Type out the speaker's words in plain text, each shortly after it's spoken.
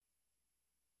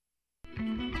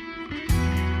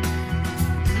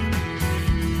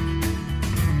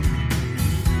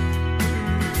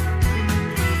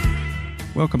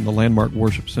Welcome to Landmark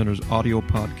Worship Center's audio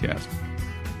podcast.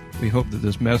 We hope that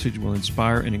this message will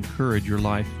inspire and encourage your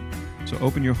life. So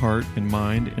open your heart and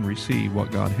mind and receive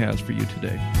what God has for you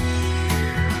today.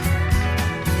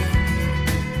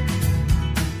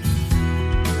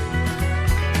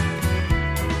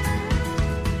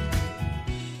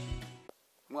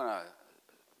 I'm going to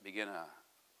begin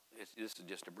this is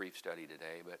just a brief study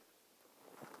today, but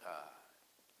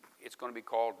it's going to be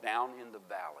called Down in the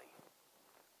Valley.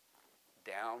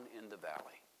 Down in the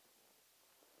Valley.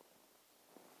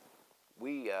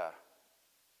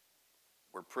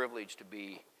 We're privileged to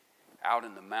be out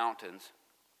in the mountains.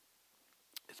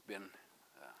 It's been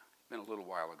a little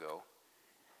while ago,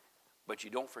 but you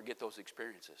don't forget those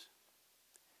experiences.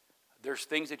 There's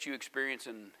things that you experience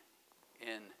in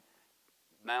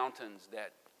mountains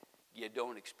that you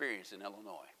don't experience in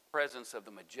Illinois. Presence of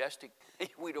the majestic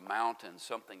mountains,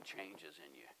 something changes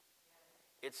in you.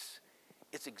 It's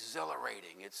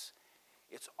exhilarating. It's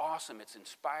awesome. It's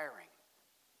inspiring.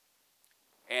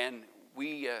 And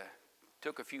we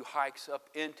took a few hikes up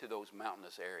into those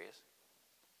mountainous areas.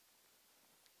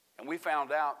 And we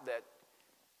found out that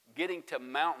getting to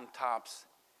mountaintops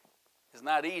is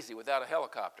not easy without a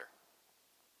helicopter.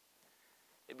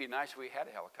 It'd be nice if we had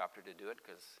a helicopter to do it,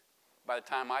 because by the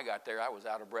time I got there, I was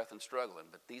out of breath and struggling.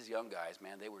 But these young guys,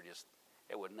 man, it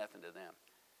was nothing to them.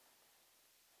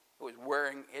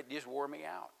 It just wore me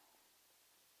out.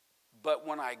 But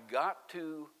when I got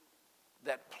to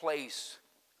that place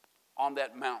on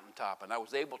that mountaintop and I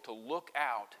was able to look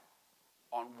out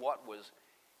on what was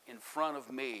in front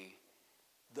of me,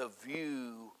 the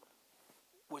view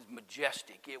was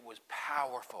majestic. It was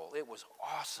powerful. It was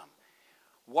awesome.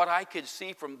 What I could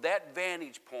see from that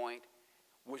vantage point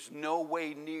was no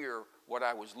way near what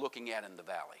I was looking at in the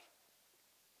valley.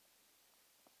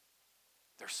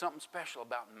 There's something special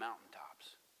about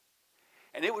mountaintops.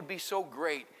 And it would be so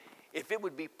great if it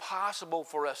would be possible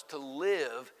for us to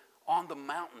live on the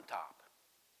mountaintop.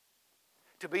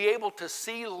 To be able to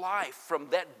see life from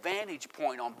that vantage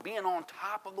point, on being on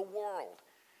top of the world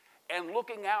and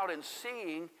looking out and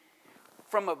seeing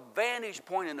from a vantage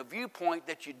point and a viewpoint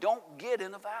that you don't get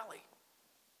in a valley.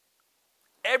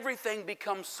 Everything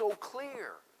becomes so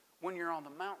clear when you're on the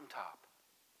mountaintop.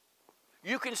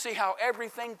 You can see how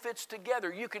everything fits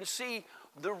together. You can see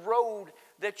the road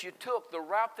that you took, the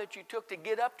route that you took to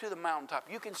get up to the mountaintop.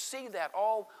 You can see that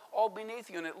all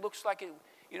beneath you, and it looks like it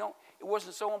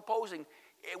wasn't so imposing.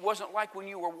 It wasn't like when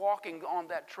you were walking on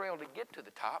that trail to get to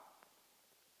the top.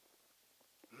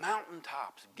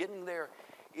 Mountaintops, getting there,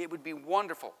 it would be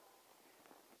wonderful.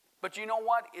 But you know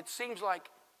what? It seems like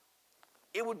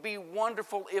it would be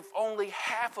wonderful if only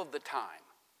half of the time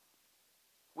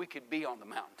we could be on the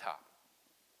mountaintop.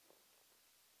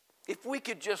 If we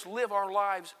could just live our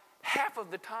lives half of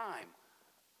the time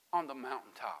on the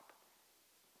mountaintop,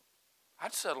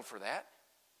 I'd settle for that.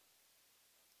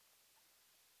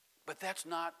 But that's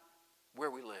not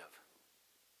where we live.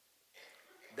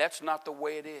 That's not the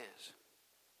way it is.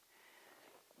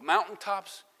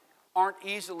 Mountaintops aren't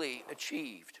easily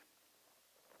achieved.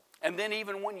 And then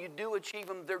even when you do achieve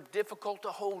them, they're difficult to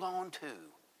hold on to.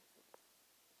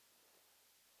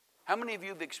 How many of you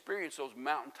have experienced those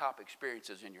mountaintop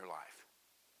experiences in your life?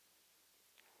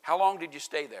 How long did you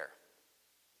stay there?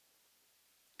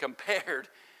 Compared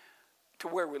to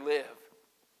where we live.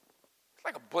 It's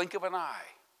like a blink of an eye.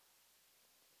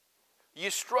 You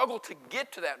struggle to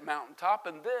get to that mountaintop,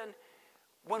 and then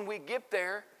when we get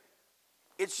there,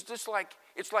 it's like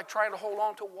trying to hold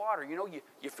on to water. You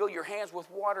fill your hands with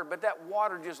water, but that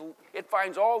water it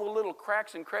finds all the little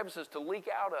cracks and crevices to leak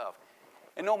out of.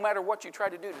 And no matter what you try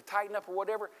to do to tighten up or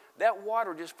whatever, that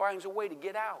water just finds a way to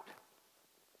get out.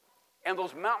 And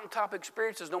those mountaintop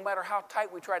experiences, no matter how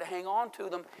tight we try to hang on to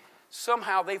them,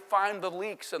 somehow they find the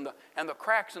leaks and the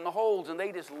cracks and the holes, and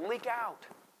they just leak out,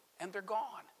 and they're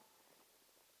gone.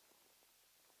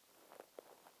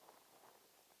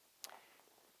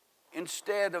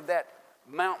 Instead of that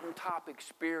mountaintop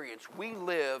experience, we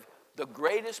live the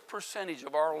greatest percentage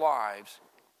of our lives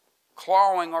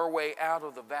clawing our way out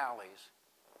of the valleys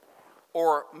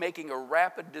or making a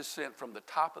rapid descent from the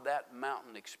top of that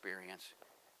mountain experience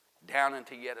down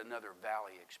into yet another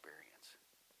valley experience.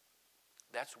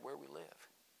 That's where we live.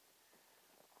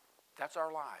 That's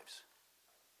our lives.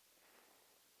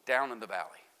 Down in the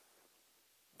valley.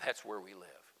 That's where we live.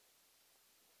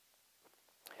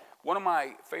 One of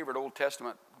my favorite Old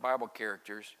Testament Bible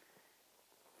characters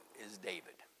is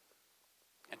David.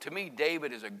 And to me,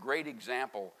 David is a great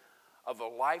example of a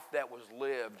life that was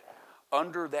lived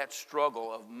under that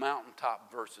struggle of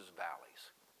mountaintop versus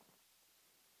valleys.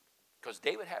 Because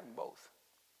David had them both.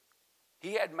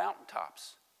 He had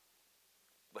mountaintops,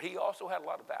 but he also had a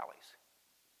lot of valleys.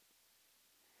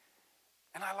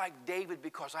 And I like David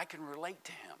because I can relate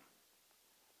to him.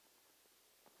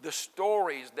 The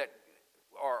stories that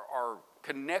are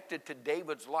connected to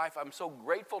David's life, I'm so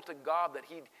grateful to God that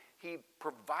he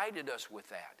provided us with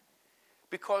that.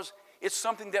 Because it's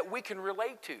something that we can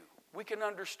relate to. We can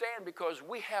understand because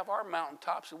we have our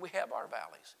mountaintops and we have our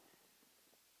valleys.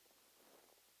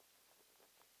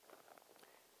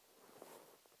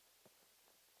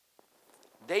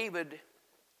 David,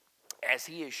 as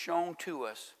he is shown to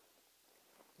us,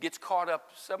 gets caught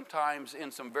up sometimes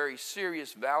in some very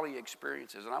serious valley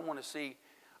experiences. And I want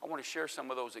to share some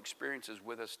of those experiences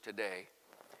with us today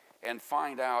and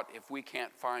find out if we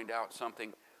can't find out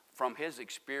something from his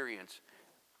experience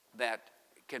that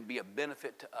can be a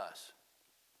benefit to us.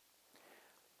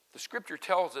 The scripture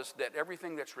tells us that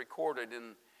everything that's recorded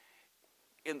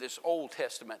in this Old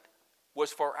Testament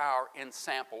was for our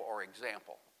ensample or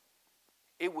example.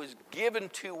 It was given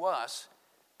to us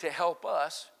to help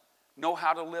us know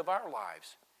how to live our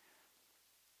lives,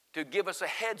 to give us a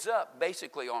heads up,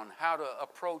 basically, on how to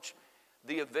approach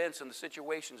the events and the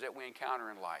situations that we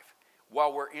encounter in life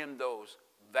while we're in those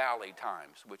valley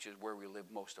times, which is where we live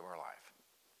most of our life.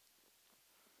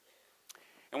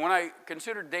 And when I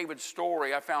considered David's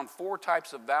story, I found 4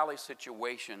 types of valley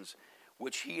situations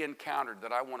which he encountered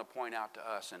that I want to point out to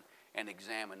us and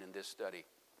examine in this study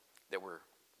that we're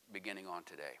beginning on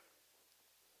today.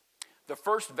 The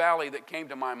first valley that came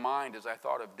to my mind as I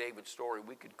thought of David's story,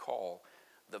 we could call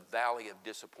the valley of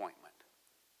disappointment.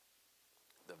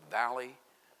 The valley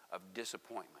of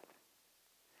disappointment.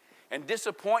 And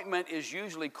disappointment is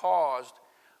usually caused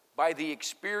by the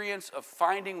experience of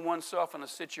finding oneself in a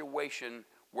situation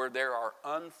where there are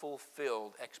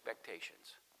unfulfilled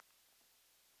expectations.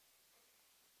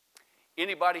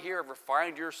 Anybody here ever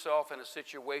find yourself in a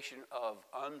situation of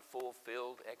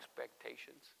unfulfilled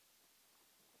expectations?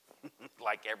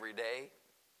 Like every day?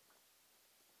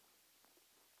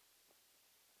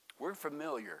 We're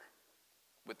familiar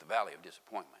with the valley of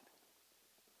disappointment.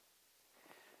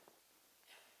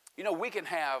 You know, we can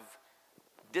have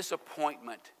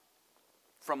disappointment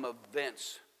from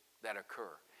events that occur.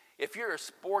 If you're a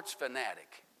sports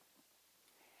fanatic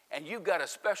and you've got a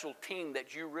special team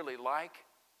that you really like,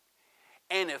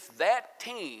 and if that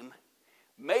team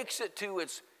makes it to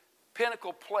its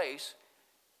pinnacle place,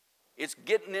 it's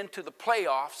getting into the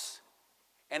playoffs,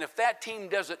 and if that team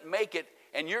doesn't make it,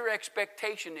 and your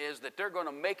expectation is that they're going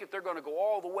to make it, they're going to go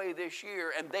all the way this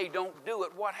year, and they don't do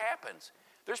it, what happens?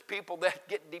 There's people that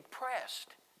get depressed.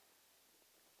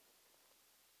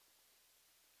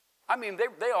 I mean,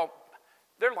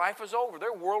 their life is over.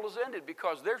 Their world is ended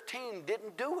because their team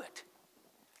didn't do it.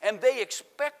 And they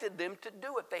expected them to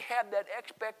do it. They had that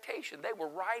expectation. They were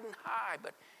riding high,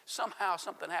 but somehow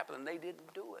something happened and they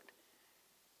didn't do it.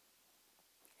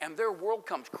 And their world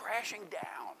comes crashing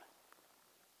down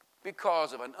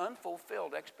because of an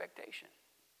unfulfilled expectation.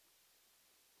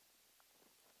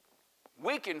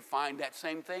 We can find that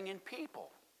same thing in people.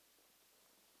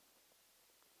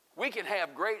 We can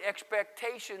have great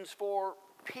expectations for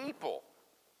people.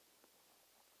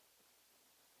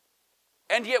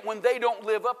 And yet when they don't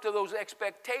live up to those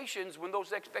expectations, when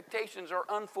those expectations are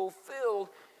unfulfilled,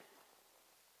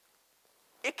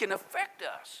 it can affect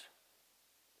us.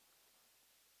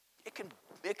 It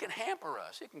can hamper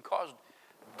us. It can cause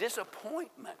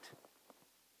disappointment.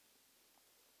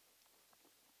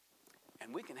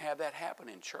 And we can have that happen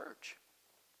in church.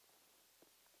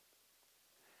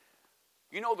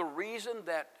 You know the reason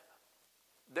that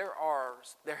there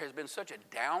has been such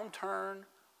a downturn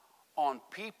on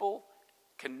people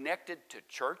connected to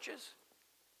churches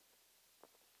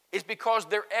is because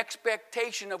their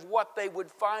expectation of what they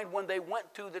would find when they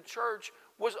went to the church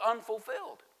was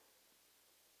unfulfilled.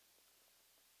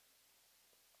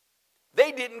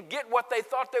 They didn't get what they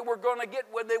thought they were going to get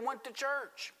when they went to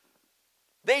church.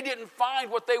 They didn't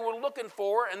find what they were looking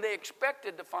for and they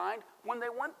expected to find when they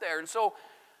went there. And so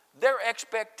their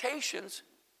expectations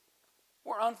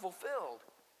were unfulfilled.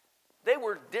 They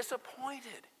were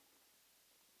disappointed.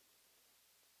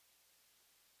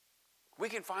 We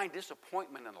can find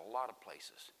disappointment in a lot of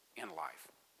places in life.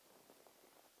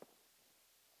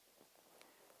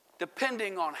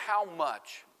 Depending on how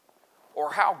much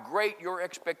or how great your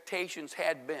expectations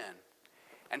had been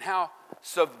and how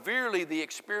severely the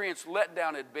experience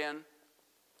letdown had been,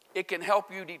 it can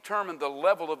help you determine the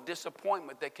level of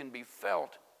disappointment that can be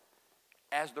felt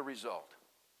as the result.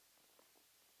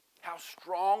 How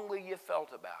strongly you felt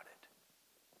about it.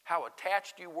 how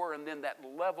attached you were, and then that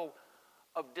level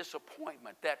of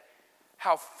disappointment, that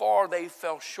how far they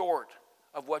fell short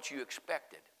of what you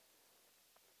expected.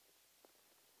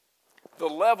 The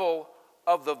level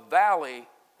of the valley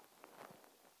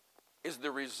is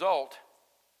the result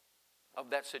of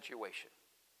that situation.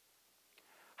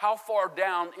 How far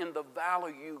down in the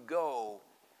valley you go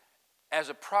as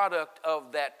a product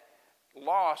of that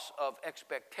loss of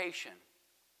expectation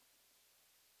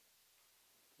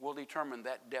will determine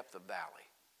that depth of valley,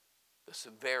 the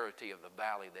severity of the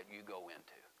valley that you go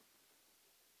into.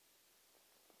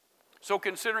 So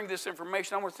considering this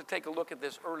information, I want us to take a look at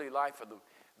this early life of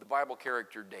the Bible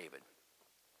character David.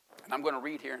 And I'm going to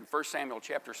read here in 1 Samuel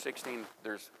chapter 16.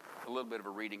 There's a little bit of a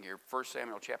reading here. 1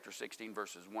 Samuel chapter 16,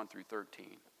 verses 1 through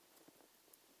 13.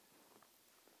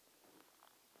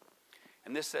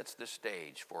 And this sets the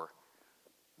stage for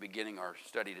beginning our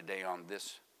study today on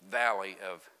this valley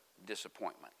of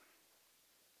disappointment.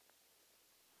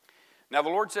 Now the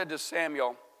Lord said to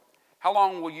Samuel, "How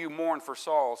long will you mourn for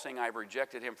Saul, seeing I have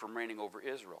rejected him from reigning over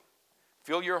Israel?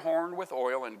 Fill your horn with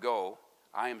oil and go.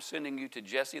 I am sending you to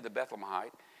Jesse the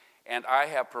Bethlehemite, and I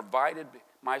have provided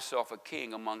myself a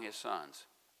king among his sons."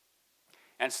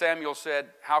 And Samuel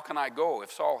said, "How can I go?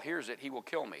 If Saul hears it, he will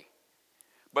kill me."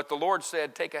 But the Lord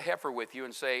said, "Take a heifer with you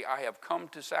and say, I have come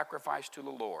to sacrifice to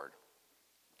the Lord.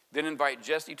 Then invite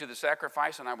Jesse to the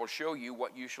sacrifice, and I will show you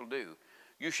what you shall do.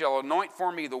 You shall anoint for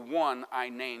me the one I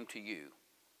name to you."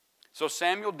 So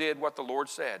Samuel did what the Lord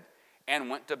said and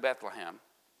went to Bethlehem.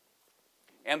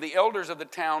 And the elders of the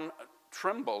town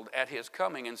trembled at his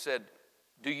coming and said,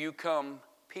 "Do you come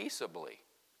peaceably?"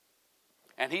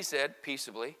 And he said,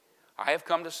 "Peaceably, I have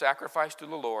come to sacrifice to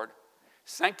the Lord.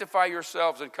 Sanctify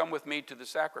yourselves and come with me to the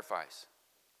sacrifice."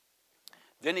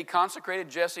 Then he consecrated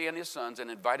Jesse and his sons and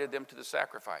invited them to the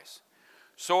sacrifice.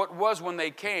 So it was when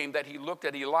they came that he looked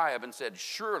at Eliab and said,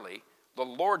 "Surely the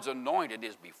Lord's anointed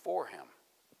is before him."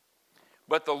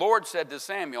 But the Lord said to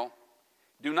Samuel,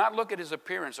 "Do not look at his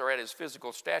appearance or at his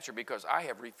physical stature, because I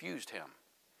have refused him.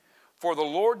 For the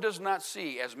Lord does not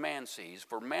see as man sees,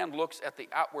 for man looks at the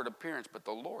outward appearance, but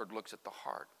the Lord looks at the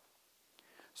heart."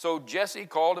 So Jesse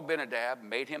called Abinadab,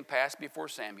 made him pass before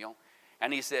Samuel,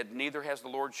 and he said, "Neither has the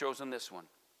Lord chosen this one."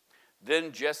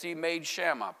 Then Jesse made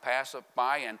Shammah pass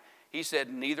by, and he said,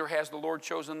 "Neither has the Lord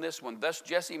chosen this one." Thus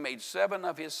Jesse made 7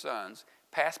 of his sons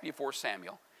pass before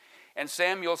Samuel. And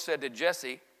Samuel said to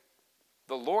Jesse,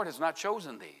 "The Lord has not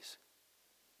chosen these."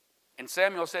 And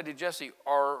Samuel said to Jesse,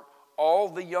 "Are all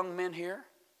the young men here?"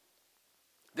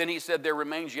 Then he said, "There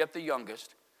remains yet the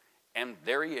youngest, and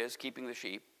there he is, keeping the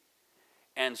sheep."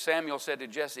 And Samuel said to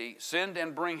Jesse, "Send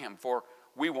and bring him, for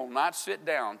we will not sit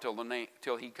down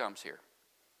till he comes here."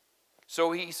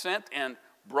 So he sent and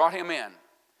brought him in.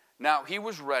 Now he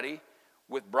was ruddy,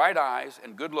 with bright eyes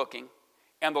and good looking.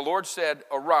 And the Lord said,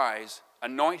 "Arise,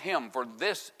 anoint him, for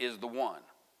this is the one."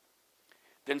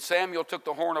 Then Samuel took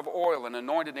the horn of oil and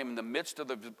anointed him in the midst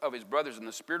of his brothers. And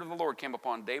the Spirit of the Lord came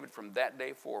upon David from that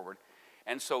day forward.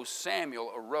 And so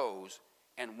Samuel arose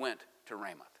and went to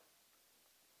Ramah.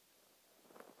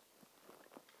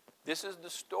 This is the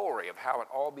story of how it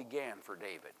all began for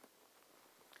David.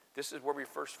 This is where we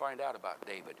first find out about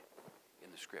David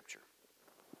in the Scripture.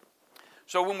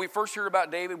 So when we first hear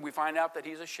about David, we find out that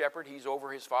he's a shepherd. He's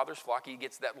over his father's flock. He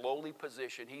gets that lowly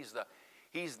position. He's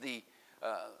the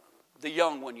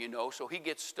young one, you know, so he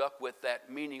gets stuck with that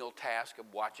menial task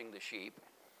of watching the sheep.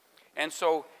 And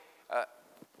so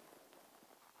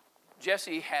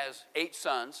Jesse has 8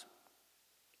 sons.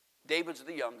 David's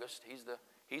the youngest.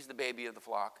 He's the baby of the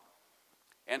flock.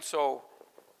 And so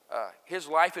his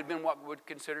life had been what we would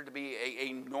consider to be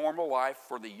a normal life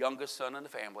for the youngest son in the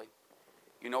family.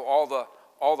 You know, all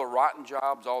the rotten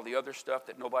jobs, all the other stuff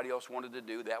that nobody else wanted to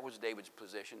do, that was David's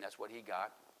position. That's what he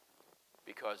got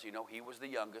because, you know, he was the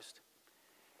youngest.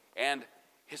 And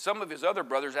some of his other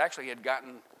brothers actually had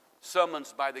gotten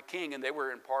summons by the king, and they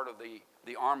were in part of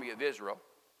the army of Israel.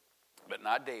 But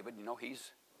not David. You know,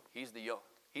 he's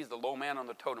the low man on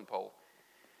the totem pole.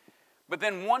 But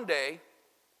then one day,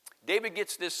 David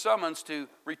gets this summons to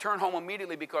return home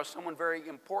immediately because someone very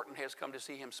important has come to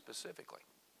see him specifically.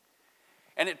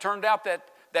 And it turned out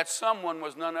that someone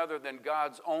was none other than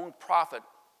God's own prophet,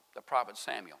 the prophet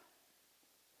Samuel.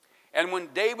 And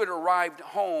when David arrived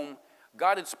home,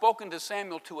 God had spoken to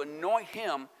Samuel to anoint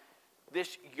him,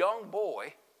 this young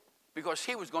boy, because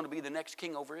he was going to be the next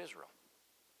king over Israel.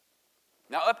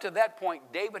 Now, up to that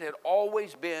point, David had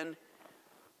always been,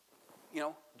 you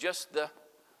know, just the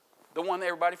one that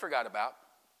everybody forgot about.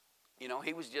 You know,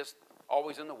 he was just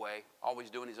always in the way, always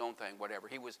doing his own thing, whatever.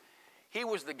 He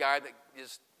was the guy that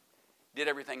just did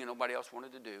everything that nobody else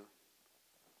wanted to do.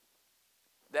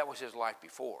 that was his life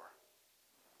before.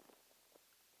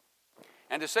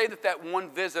 And to say that that one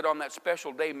visit on that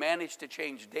special day managed to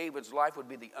change David's life would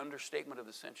be the understatement of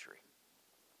the century.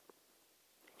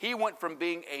 He went from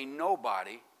being a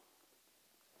nobody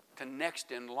to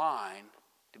next in line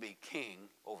to be king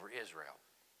over Israel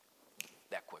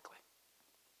that quickly.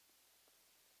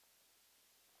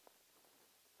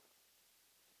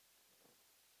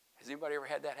 Has anybody ever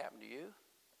had that happen to you?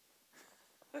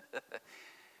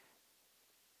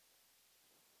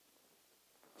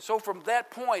 So from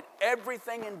that point,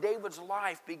 everything in David's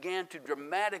life began to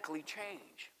dramatically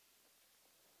change.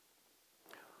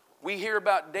 We hear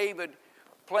about David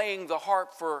playing the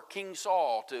harp for King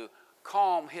Saul to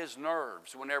calm his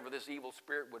nerves whenever this evil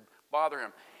spirit would bother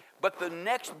him. But the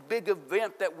next big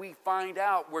event that we find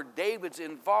out where David's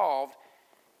involved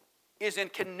is in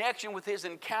connection with his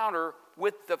encounter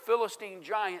with the Philistine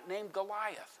giant named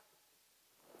Goliath.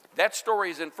 That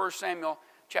story is in 1 Samuel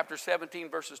chapter 17,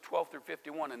 verses 12 through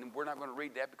 51, and we're not going to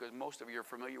read that because most of you are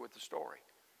familiar with the story.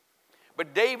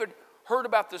 But David heard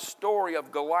about the story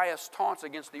of Goliath's taunts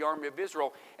against the army of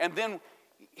Israel, and then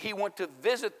he went to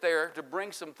visit there to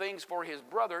bring some things for his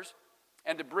brothers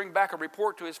and to bring back a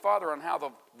report to his father on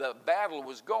how the battle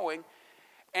was going.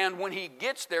 And when he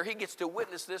gets there, he gets to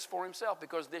witness this for himself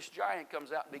because this giant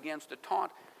comes out and begins to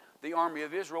taunt the army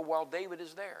of Israel while David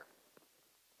is there.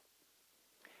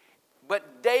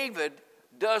 But David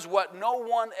does what no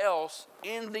one else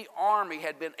in the army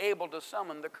had been able to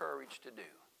summon the courage to do.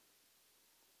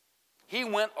 He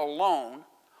went alone,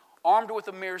 armed with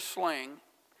a mere sling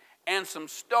and some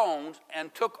stones,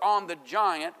 and took on the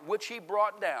giant, which he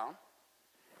brought down,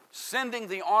 sending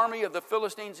the army of the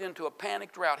Philistines into a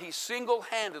panicked rout. He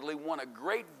single-handedly won a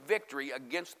great victory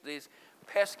against this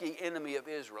pesky enemy of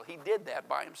Israel. He did that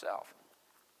by himself.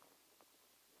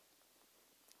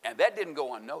 And that didn't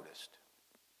go unnoticed.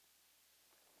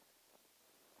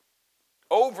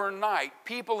 Overnight,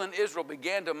 people in Israel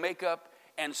began to make up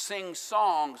and sing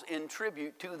songs in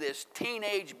tribute to this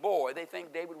teenage boy. They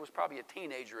think David was probably a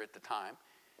teenager at the time.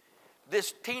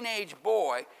 This teenage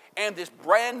boy and this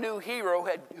brand new hero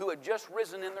who had just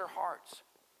risen in their hearts.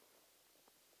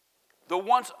 The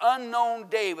once unknown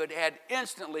David had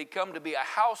instantly come to be a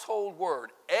household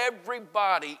word.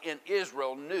 Everybody in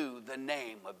Israel knew the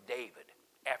name of David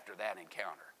after that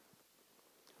encounter.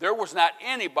 There was not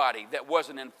anybody that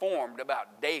wasn't informed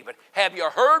about David. Have you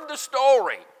heard the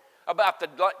story about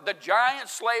the giant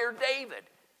slayer David?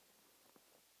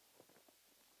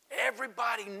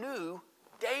 Everybody knew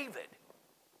David.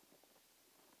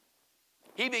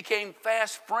 He became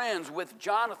fast friends with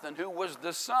Jonathan, who was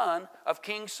the son of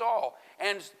King Saul.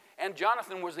 And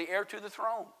Jonathan was the heir to the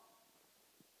throne.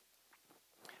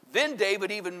 Then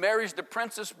David even marries the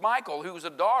Princess Michal, who was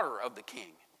a daughter of the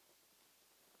king.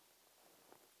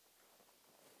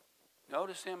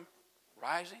 Notice him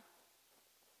rising.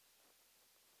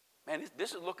 Man,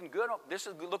 this is looking good. This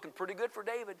is looking pretty good for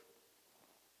David.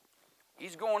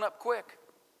 He's going up quick.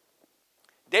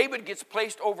 David gets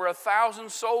placed over 1,000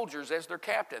 soldiers as their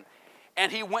captain,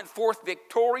 and he went forth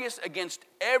victorious against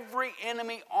every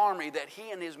enemy army that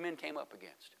he and his men came up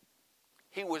against.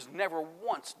 He was never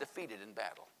once defeated in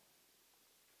battle.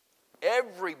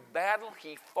 Every battle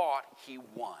he fought, he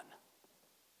won.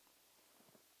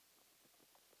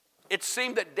 It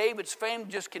seemed that David's fame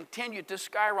just continued to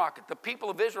skyrocket. The people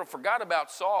of Israel forgot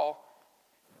about Saul.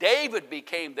 David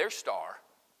became their star.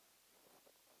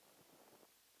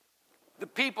 The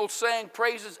people sang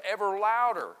praises ever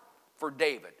louder for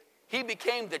David. He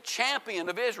became the champion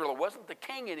of Israel. It wasn't the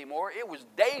king anymore. It was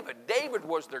David. David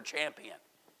was their champion.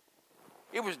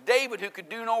 It was David who could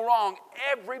do no wrong.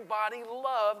 Everybody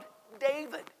loved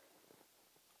David.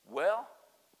 Well,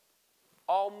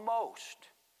 almost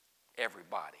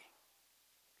everybody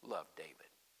loved David.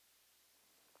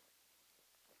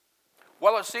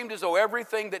 Well, it seemed as though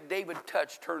everything that David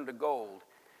touched turned to gold,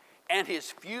 and his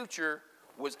future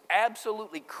was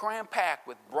absolutely cram-packed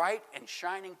with bright and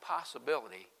shining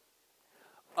possibility.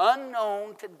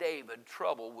 Unknown to David,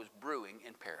 trouble was brewing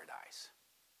in paradise.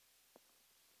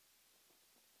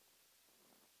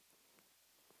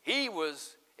 He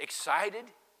was excited.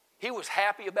 He was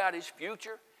happy about his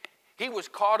future. He was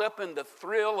caught up in the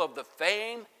thrill of the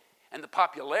fame and the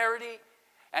popularity,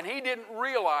 and he didn't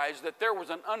realize that there was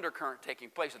an undercurrent taking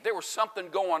place, that there was something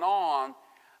going on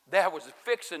that was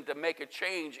fixing to make a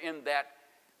change in that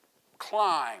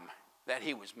climb that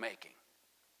he was making.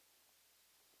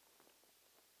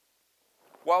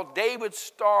 While David's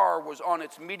star was on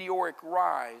its meteoric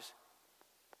rise,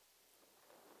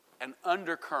 an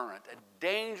undercurrent, a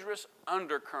dangerous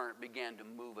undercurrent began to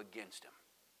move against him.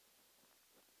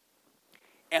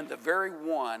 And the very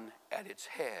one at its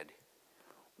head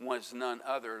was none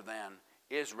other than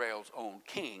Israel's own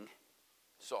king,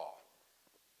 Saul.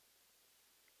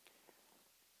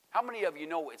 How many of you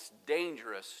know it's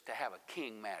dangerous to have a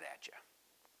king mad at you?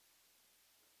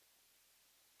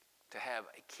 To have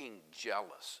a king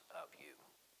jealous of you?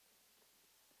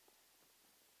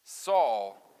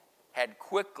 Saul had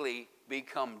quickly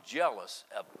become jealous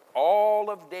of all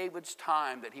of David's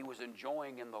time that he was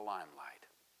enjoying in the limelight.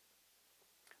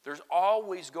 There's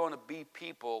always going to be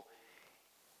people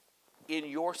in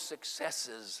your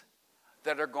successes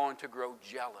that are going to grow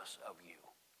jealous of you.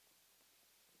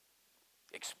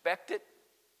 Expect it,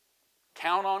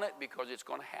 count on it, because it's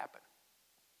going to happen.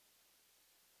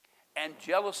 And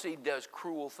jealousy does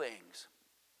cruel things.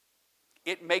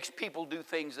 It makes people do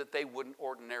things that they wouldn't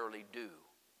ordinarily do.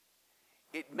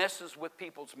 It messes with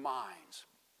people's minds.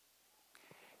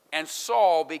 And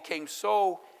Saul became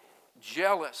so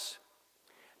jealous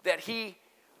that he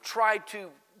tried to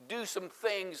do some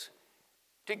things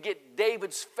to get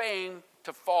David's fame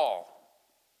to fall.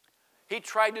 He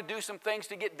tried to do some things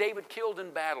to get David killed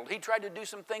in battle. He tried to do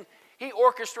some things. He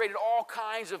orchestrated all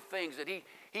kinds of things that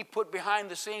he put behind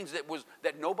the scenes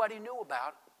that nobody knew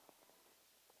about.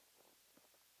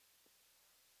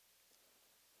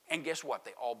 And guess what?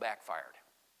 They all backfired.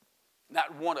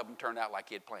 Not one of them turned out like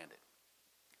he had planned it.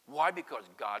 Why? Because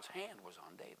God's hand was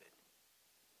on David.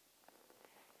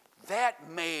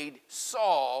 That made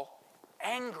Saul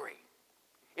angry.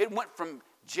 It went from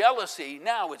jealousy,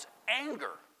 now it's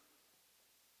anger.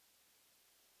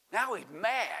 Now he's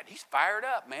mad. He's fired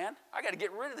up, man. I got to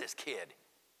get rid of this kid.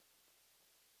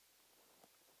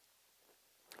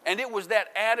 And it was that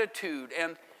attitude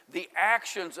and the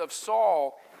actions of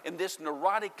Saul in this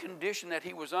neurotic condition that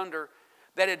he was under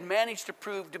that had managed to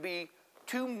prove to be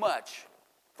too much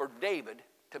for David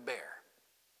to bear.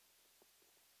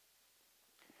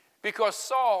 Because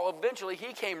Saul, eventually,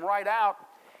 he came right out.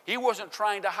 He wasn't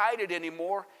trying to hide it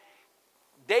anymore.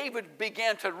 David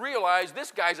began to realize,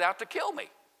 this guy's out to kill me.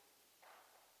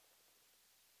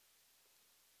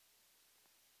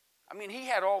 I mean, he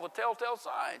had all the telltale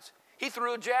signs. He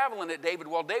threw a javelin at David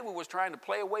while David was trying to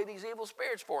play away these evil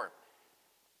spirits for him.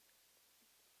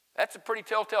 That's a pretty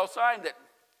telltale sign that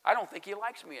I don't think he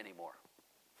likes me anymore.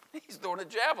 He's throwing a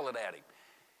javelin at him.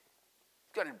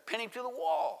 He's going to pin him to the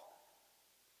wall.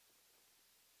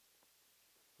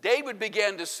 David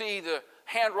began to see the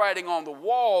handwriting on the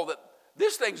wall that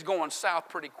this thing's going south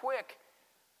pretty quick.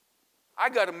 I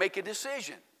got to make a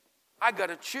decision. I got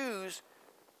to choose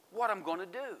what I'm going to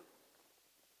do.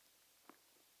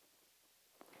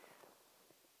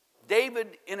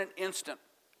 David, in an instant,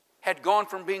 had gone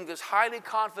from being this highly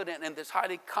confident and this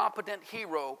highly competent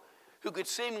hero who could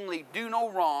seemingly do no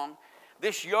wrong,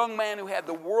 this young man who had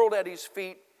the world at his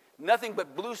feet, nothing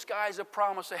but blue skies of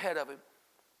promise ahead of him.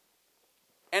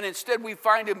 And instead we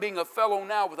find him being a fellow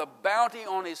now with a bounty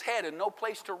on his head and no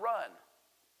place to run.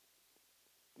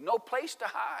 No place to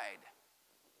hide.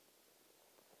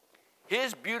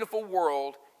 His beautiful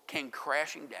world came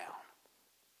crashing down.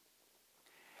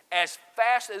 As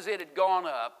fast as it had gone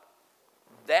up,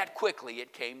 that quickly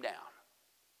it came down.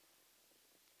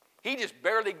 He just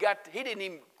barely he didn't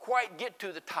even quite get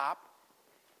to the top,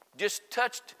 just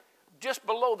touched just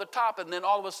below the top, and then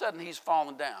all of a sudden he's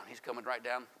fallen down. He's coming right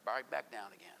back down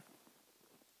again.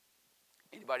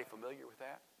 Anybody familiar with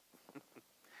that?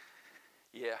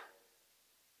 Yeah,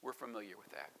 we're familiar with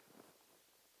that.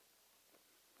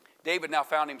 David now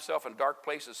found himself in dark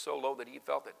places so low that he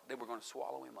felt that they were going to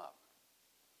swallow him up.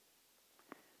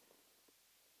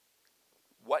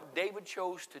 What David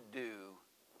chose to do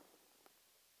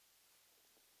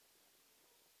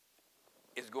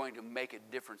is going to make a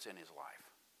difference in his life.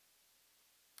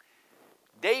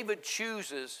 David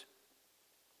chooses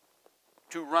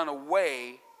to run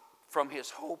away from his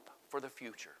hope for the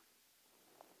future.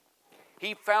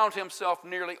 He found himself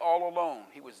nearly all alone.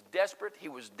 He was desperate. He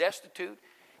was destitute.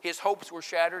 His hopes were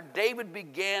shattered. David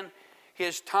began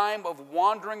his time of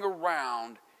wandering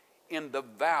around in the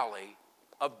valley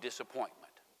of disappointment.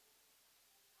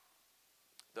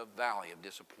 The valley of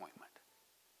disappointment.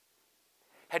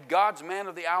 Had God's man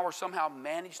of the hour somehow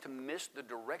managed to miss the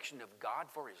direction of God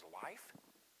for his life?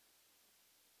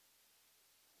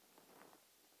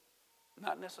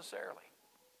 Not necessarily.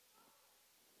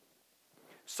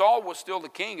 Saul was still the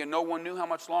king, and no one knew how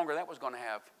much longer that was going to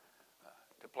have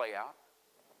to play out.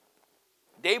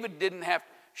 David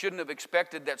shouldn't have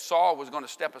expected that Saul was going to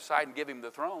step aside and give him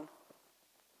the throne.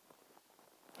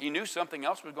 He knew something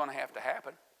else was going to have to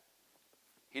happen.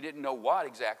 He didn't know what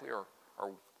exactly or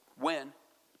when.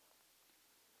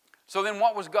 So then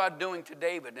what was God doing to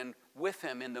David, and with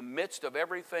him in the midst of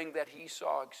everything that he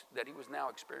saw, that he was now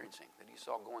experiencing, that he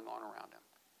saw going on around him.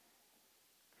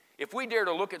 If we dare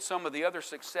to look at some of the other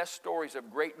success stories of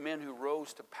great men who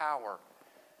rose to power,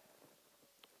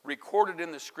 recorded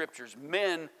in the scriptures,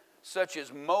 men such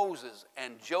as Moses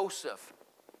and Joseph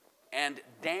and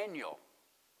Daniel,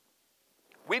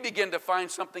 we begin to find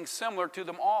something similar to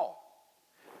them all.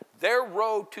 Their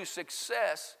road to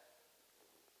success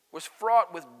was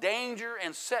fraught with danger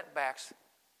and setbacks,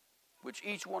 which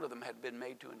each one of them had been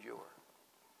made to endure.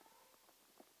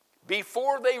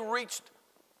 Before they reached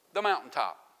the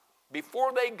mountaintop,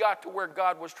 before they got to where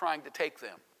God was trying to take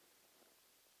them,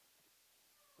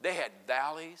 they had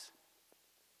valleys,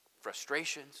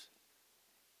 frustrations.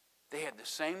 They had the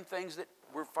same things that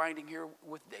we're finding here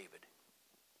with David.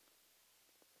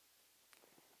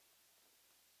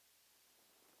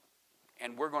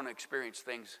 And we're going to experience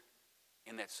things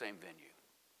in that same venue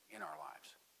in our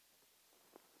lives.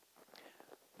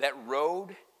 That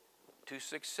road to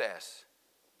success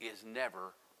is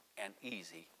never an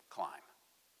easy climb.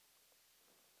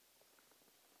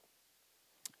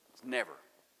 It's never.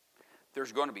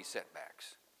 There's going to be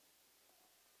setbacks.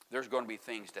 There's going to be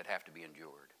things that have to be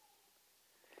endured.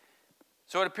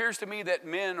 So it appears to me that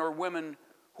men or women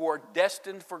who are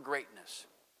destined for greatness,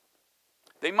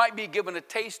 they might be given a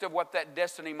taste of what that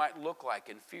destiny might look like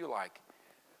and feel like.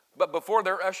 But before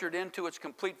they're ushered into its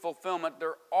complete fulfillment,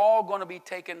 they're all going to be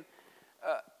taken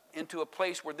into a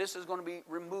place where this is going to be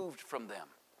removed from them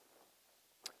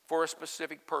for a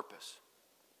specific purpose.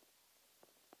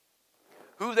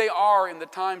 Who they are in the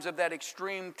times of that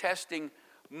extreme testing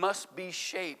must be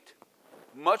shaped,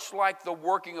 much like the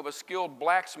working of a skilled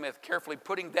blacksmith carefully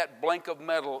putting that blank of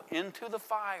metal into the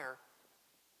fire,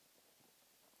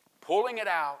 pulling it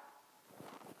out,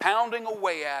 pounding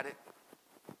away at it,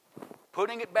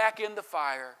 putting it back in the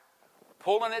fire,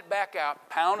 pulling it back out,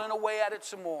 pounding away at it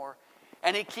some more,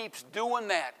 and he keeps doing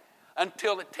that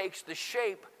until it takes the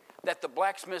shape that the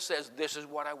blacksmith says, this is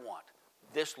what I want.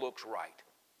 This looks right.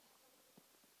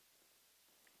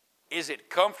 Is it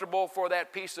comfortable for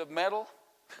that piece of metal?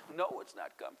 No, it's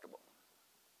not comfortable.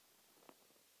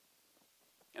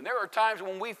 And there are times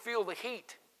when we feel the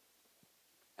heat.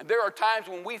 And there are times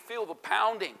when we feel the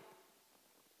pounding.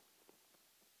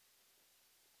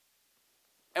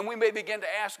 And we may begin to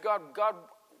ask God, God,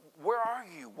 where are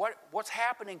you? What's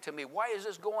happening to me? Why is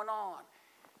this going on?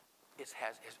 It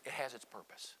has its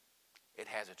purpose. It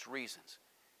has its reasons.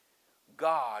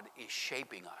 God is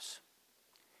shaping us.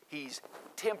 He's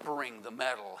tempering the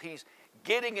metal. He's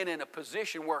getting it in a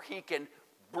position where he can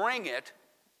bring it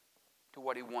to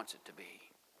what he wants it to be.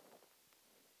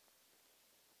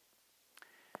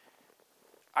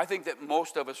 I think that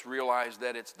most of us realize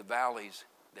that it's the valleys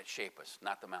that shape us,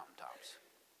 not the mountaintops.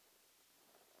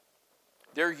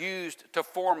 They're used to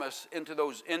form us into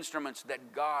those instruments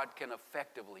that God can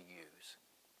effectively use.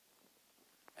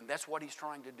 And that's what he's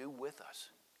trying to do with us.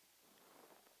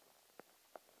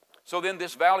 So then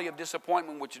this valley of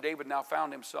disappointment which David now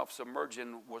found himself submerged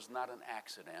in was not an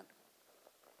accident.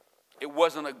 It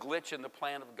wasn't a glitch in the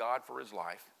plan of God for his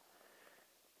life.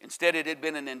 Instead, it had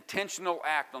been an intentional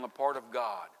act on the part of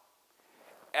God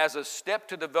as a step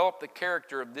to develop the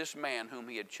character of this man whom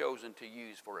he had chosen to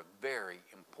use for a very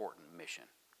important mission.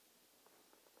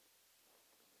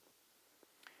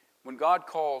 When God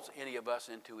calls any of us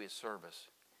into his service,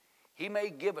 he may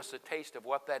give us a taste of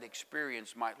what that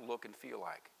experience might look and feel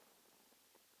like.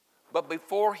 But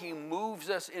before he moves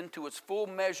us into its full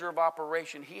measure of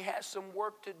operation, he has some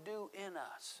work to do in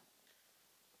us.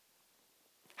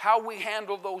 How we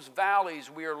handle those valleys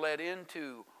we are led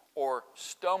into or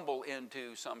stumble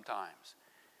into sometimes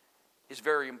is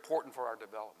very important for our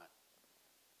development.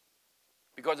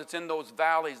 Because it's in those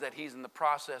valleys that he's in the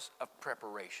process of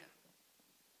preparation.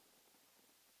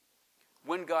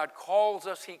 When God calls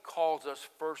us, he calls us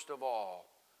first of all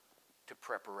to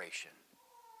preparation.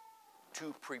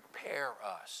 To prepare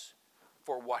us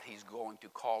for what he's going to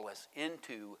call us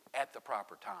into at the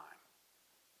proper time.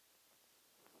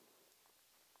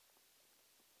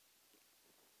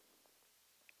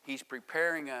 He's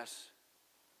preparing us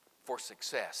for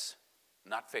success,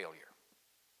 not failure.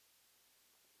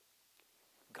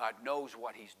 God knows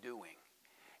what he's doing.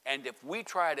 And if we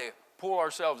try to pull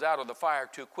ourselves out of the fire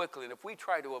too quickly, and if we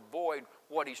try to avoid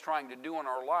what he's trying to do in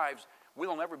our lives,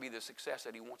 we'll never be the success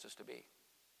that he wants us to be.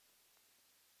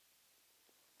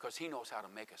 Because he knows how to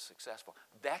make us successful.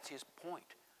 That's his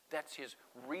point. That's his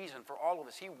reason for all of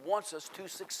us. He wants us to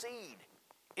succeed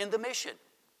in the mission,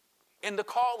 in the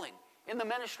calling, in the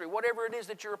ministry, whatever it is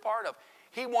that you're a part of.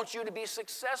 He wants you to be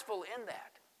successful in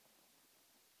that.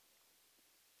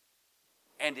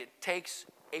 And it takes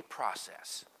a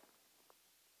process.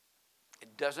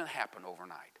 It doesn't happen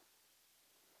overnight.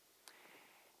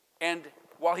 And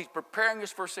while he's preparing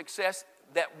us for success,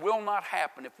 that will not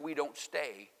happen if we don't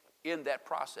stay in that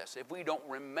process, if we don't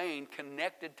remain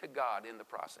connected to God in the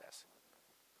process.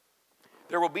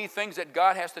 There will be things that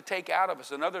God has to take out of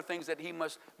us and other things that he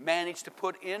must manage to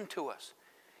put into us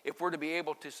if we're to be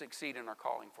able to succeed in our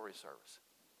calling for his service.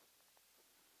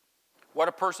 What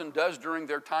a person does during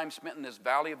their time spent in this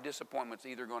valley of disappointment is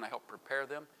either going to help prepare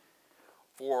them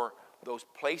for those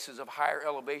places of higher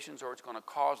elevations, or it's going to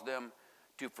cause them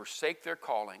to forsake their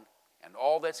calling and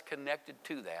all that's connected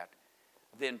to that,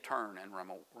 then turn and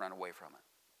run away from it.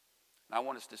 And I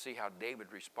want us to see how David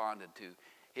responded to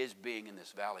his being in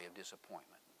this valley of disappointment.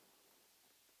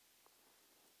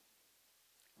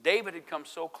 David had come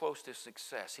so close to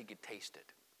success, he could taste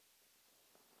it.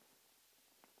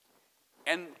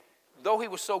 And though he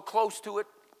was so close to it,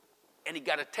 and he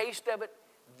got a taste of it,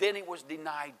 then it was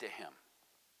denied to him.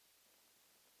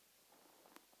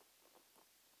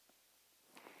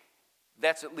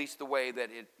 That's at least the way that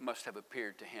it must have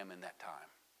appeared to him in that time.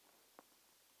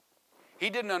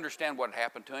 He didn't understand what had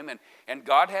happened to him, and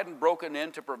God hadn't broken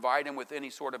in to provide him with any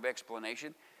sort of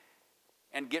explanation.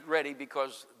 And get ready,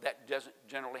 because that doesn't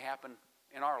generally happen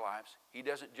in our lives. He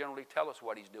doesn't generally tell us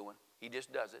what he's doing. He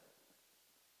just does it.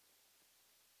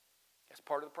 That's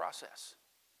part of the process.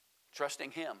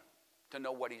 Trusting him to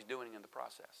know what he's doing in the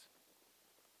process.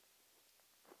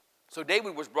 So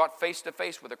David was brought face to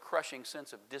face with a crushing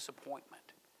sense of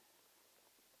disappointment.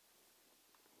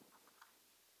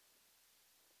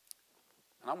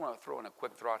 And I want to throw in a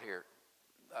quick thought here.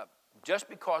 Just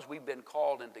because we've been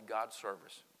called into God's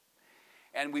service,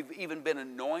 and we've even been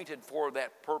anointed for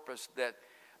that purpose that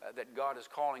God is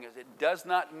calling us, it does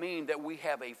not mean that we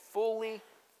have a fully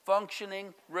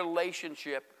functioning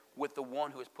relationship with the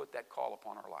one who has put that call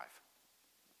upon our life.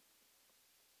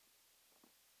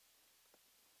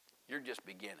 You're just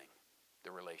beginning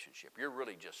the relationship. You're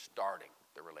really just starting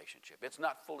the relationship. It's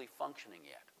not fully functioning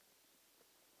yet.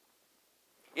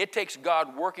 It takes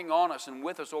God working on us and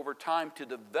with us over time to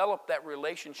develop that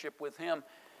relationship with him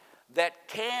that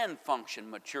can function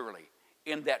maturely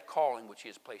in that calling which he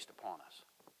has placed upon us.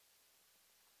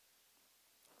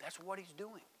 That's what he's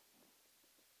doing.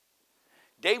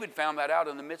 David found that out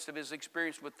in the midst of his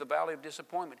experience with the valley of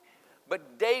disappointment.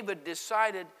 But David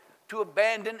decided to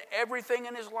abandon everything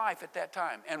in his life at that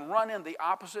time and run in the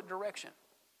opposite direction.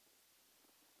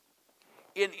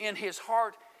 In his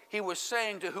heart, he was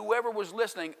saying to whoever was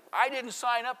listening, I didn't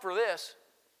sign up for this.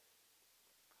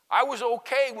 I was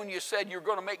okay when you said you're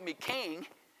going to make me king.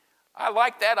 I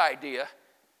like that idea.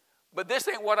 But this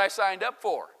ain't what I signed up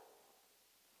for.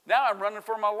 Now I'm running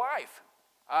for my life.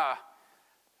 I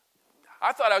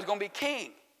thought I was going to be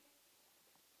king.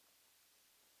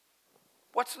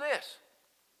 What's this?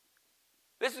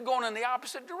 This is going in the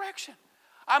opposite direction.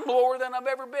 I'm lower than I've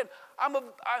ever been.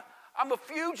 I'm a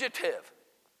fugitive.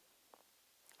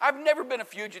 I've never been a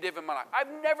fugitive in my life. I've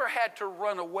never had to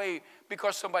run away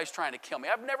because somebody's trying to kill me.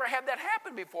 I've never had that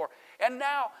happen before. And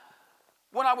now,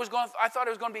 when I thought I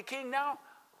was going to be king. Now,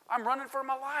 I'm running for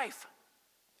my life.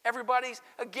 Everybody's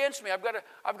against me. I've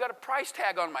got a price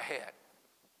tag on my head.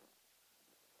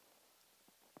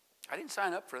 I didn't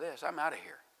sign up for this. I'm out of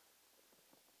here.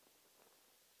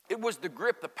 It was the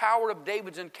grip, the power of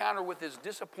David's encounter with his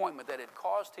disappointment that had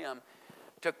caused him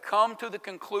to come to the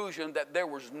conclusion that there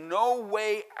was no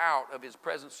way out of his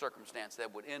present circumstance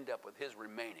that would end up with his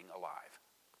remaining alive.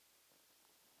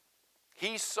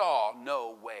 He saw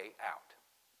no way out.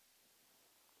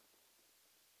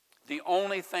 The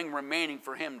only thing remaining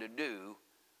for him to do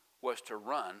was to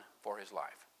run for his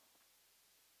life.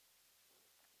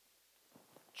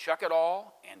 Chuck it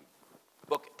all and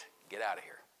book it. Get out of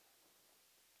here.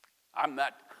 I'm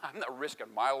not risking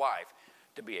my life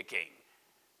to be a king.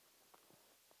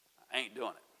 I ain't doing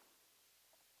it.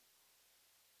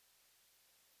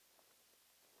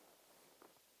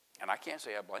 And I can't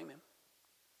say I blame him.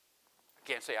 I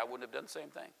can't say I wouldn't have done the same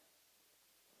thing.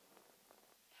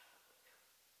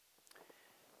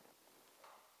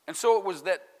 And so it was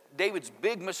that David's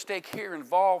big mistake here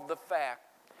involved the fact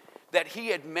that he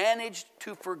had managed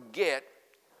to forget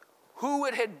who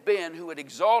it had been who had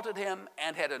exalted him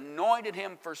and had anointed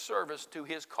him for service to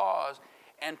his cause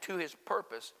and to his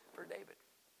purpose for David.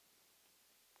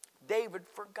 David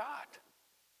forgot.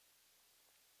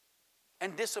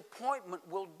 And disappointment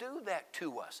will do that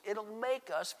to us. It'll make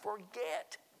us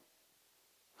forget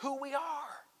who we are.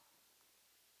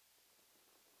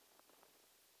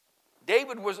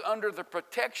 David was under the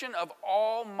protection of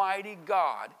Almighty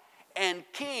God, and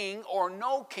king or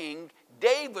no king,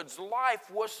 David's life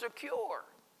was secure.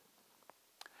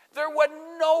 There wasn't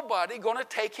nobody going to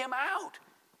take him out.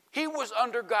 He was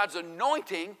under God's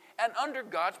anointing and under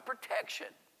God's protection.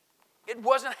 It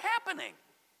wasn't happening.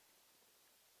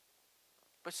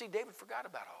 But see, David forgot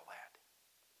about all that.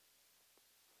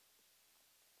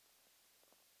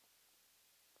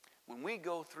 When we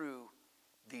go through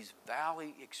these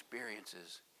valley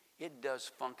experiences, it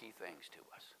does funky things to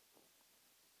us.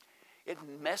 It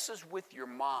messes with your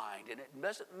mind, and it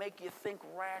doesn't make you think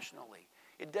rationally.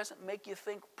 It doesn't make you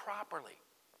think properly.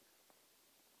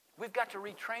 We've got to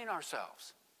retrain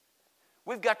ourselves.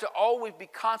 We've got to always be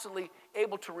constantly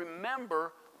able to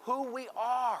remember who we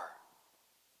are.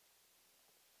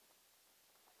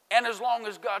 And as long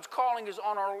as God's calling is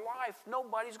on our life,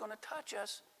 nobody's going to touch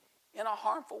us in a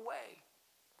harmful way.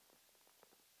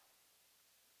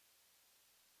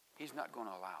 He's not going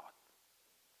to allow it.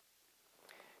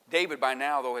 David, by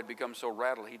now, though, had become so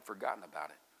rattled, he'd forgotten about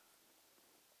it.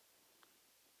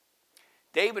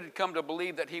 David had come to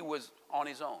believe that he was on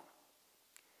his own.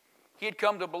 He had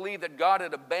come to believe that God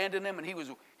had abandoned him, and he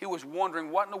was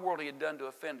wondering what in the world he had done to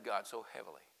offend God so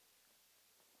heavily.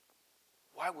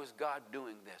 Why was God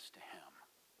doing this to him?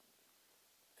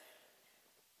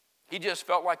 He just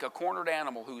felt like a cornered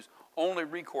animal whose only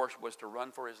recourse was to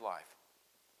run for his life.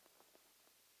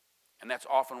 And that's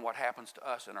often what happens to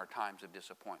us in our times of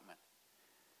disappointment.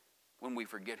 When we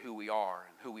forget who we are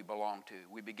and who we belong to,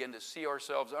 we begin to see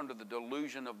ourselves under the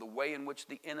delusion of the way in which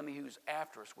the enemy who's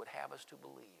after us would have us to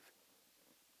believe.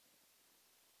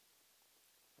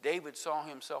 David saw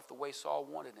himself the way Saul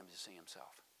wanted him to see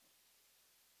himself.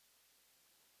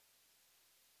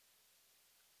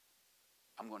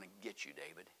 I'm going to get you,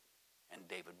 David. And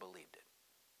David believed it.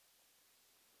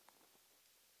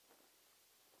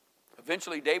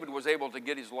 Eventually, David was able to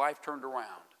get his life turned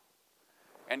around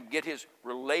and get his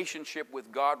relationship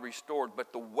with God restored.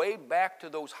 But the way back to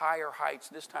those higher heights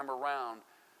this time around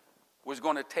was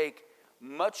going to take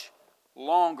much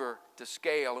longer to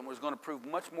scale and was going to prove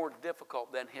much more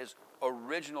difficult than his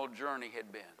original journey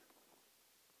had been.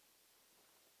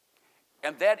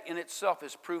 And that in itself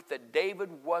is proof that David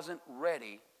wasn't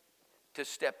ready to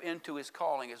step into his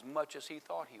calling as much as he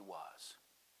thought he was.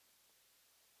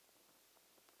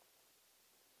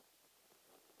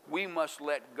 We must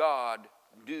let God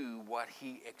do what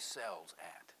he excels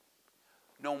at,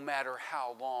 no matter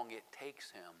how long it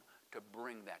takes him to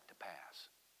bring that to pass.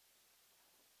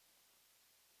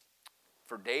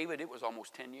 For David, it was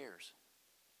almost 10 years.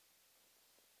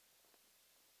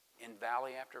 In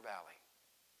valley after valley,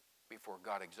 before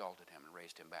God exalted him and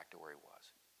raised him back to where he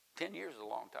was. 10 years is a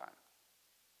long time.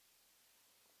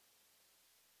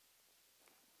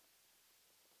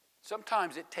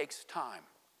 Sometimes it takes time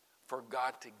for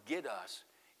God to get us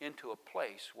into a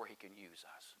place where he can use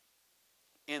us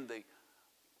in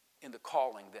the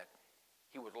calling that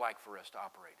he would like for us to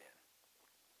operate in.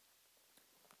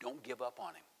 Don't give up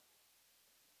on him.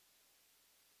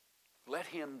 Let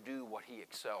him do what he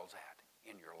excels at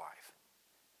in your life.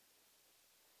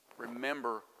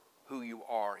 Remember who you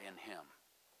are in him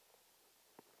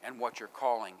and what your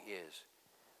calling is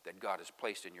that God has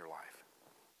placed in your life,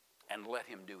 and let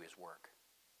him do his work.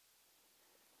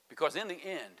 Because in the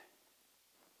end,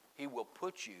 he will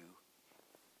put you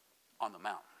on the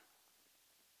mountain.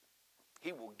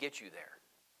 He will get you there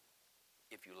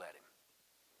if you let him.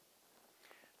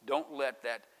 Don't let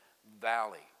that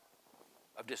valley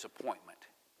of disappointment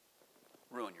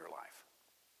ruin your life.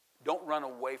 Don't run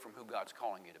away from who God's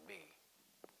calling you to be.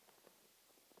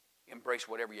 Embrace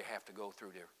whatever you have to go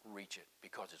through to reach it,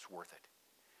 because it's worth it.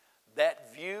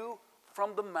 That view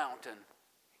from the mountain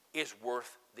is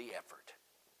worth the effort.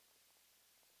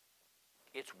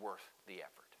 It's worth the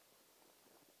effort.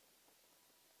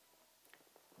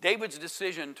 David's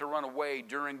decision to run away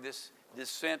during this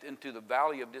descent into the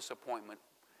valley of disappointment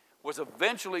was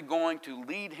eventually going to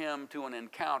lead him to an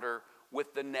encounter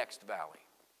with the next valley.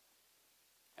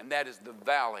 And that is the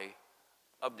valley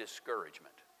of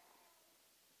discouragement.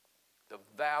 The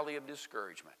valley of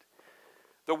discouragement.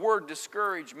 The word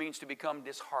discouraged means to become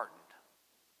disheartened.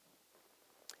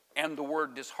 And the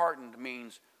word disheartened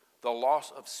means the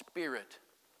loss of spirit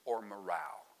or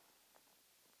morale.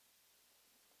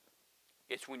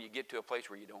 It's when you get to a place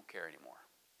where you don't care anymore.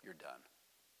 You're done.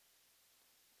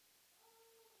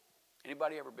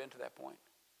 Anybody ever been to that point?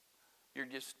 You're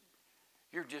just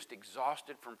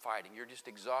exhausted from fighting. You're just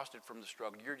exhausted from the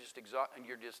struggle. You're just exhausted, and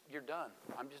you're done.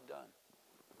 I'm just done.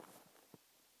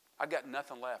 I've got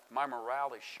nothing left. My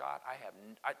morale is shot.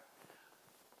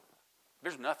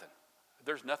 There's nothing.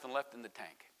 There's nothing left in the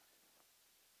tank.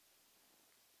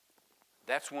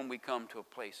 That's when we come to a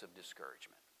place of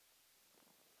discouragement.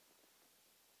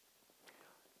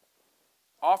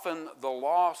 Often the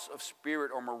loss of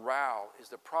spirit or morale is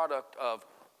the product of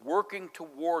working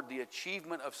toward the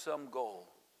achievement of some goal,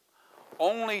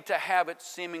 only to have it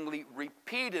seemingly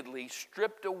repeatedly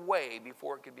stripped away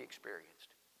before it could be experienced.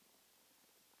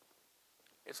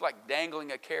 It's like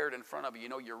dangling a carrot in front of you. You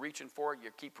know, you're reaching for it, you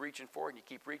keep reaching for it, and you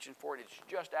keep reaching for it. It's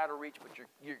just out of reach, but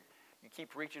you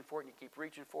keep reaching for it, and you keep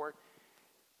reaching for it,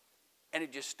 and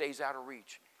it just stays out of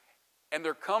reach. And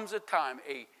there comes a time,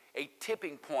 a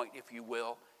tipping point, if you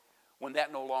will, when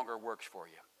that no longer works for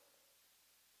you.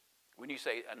 When you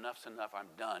say, enough's enough, I'm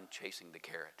done chasing the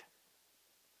carrot.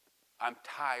 I'm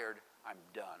tired, I'm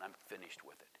done, I'm finished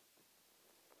with it.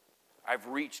 I've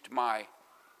reached my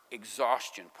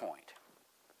exhaustion point.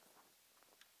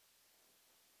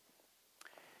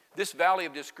 This valley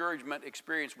of discouragement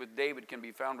experience with David can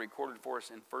be found recorded for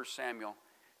us in 1 Samuel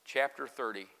chapter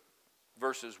 30,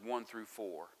 verses 1 through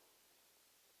 4.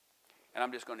 And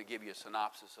I'm just going to give you a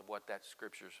synopsis of what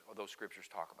those scriptures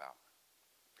talk about.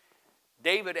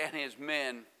 David and his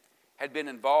men had been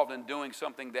involved in doing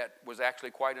something that was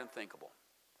actually quite unthinkable.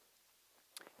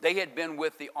 They had been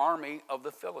with the army of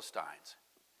the Philistines.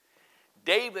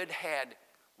 David had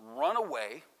run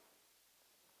away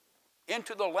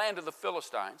into the land of the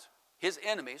Philistines, his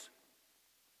enemies,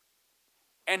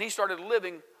 and he started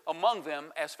living among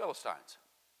them as Philistines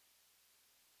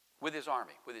with his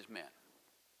army, with his men.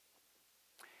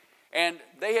 And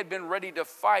they had been ready to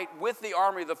fight with the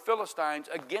army of the Philistines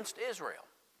against Israel,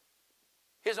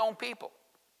 his own people.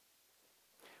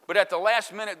 But at the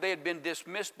last minute, they had been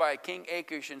dismissed by King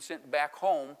Ayers and sent back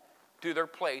home to their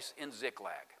place in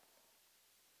Ziklag.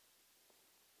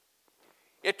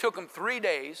 It took them 3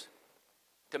 days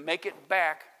to make it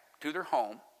back to their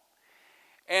home.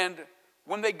 And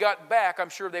when they got back, I'm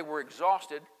sure they were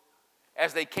exhausted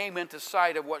as they came into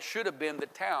sight of what should have been the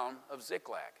town of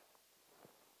Ziklag.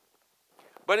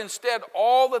 But instead,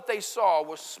 all that they saw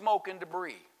was smoke and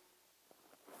debris,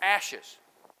 ashes.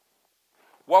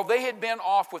 While they had been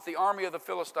off with the army of the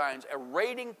Philistines, a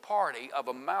raiding party of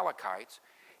Amalekites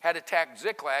had attacked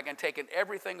Ziklag and taken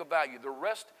everything of value. The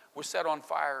rest was set on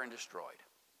fire and destroyed.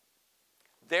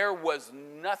 There was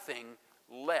nothing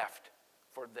left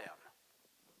for them.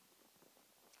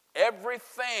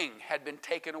 Everything had been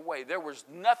taken away. There was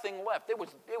nothing left. It was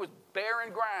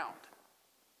barren ground.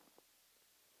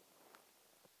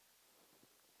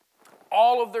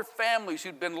 All of their families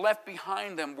who'd been left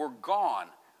behind them were gone.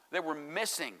 They were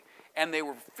missing, and they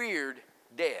were feared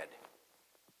dead.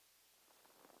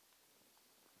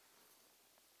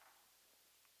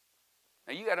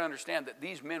 Now you got to understand that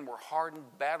these men were hardened,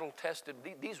 battle-tested.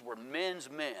 These were men's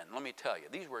men, let me tell you.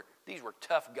 These were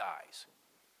tough guys.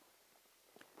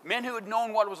 Men who had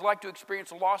known what it was like to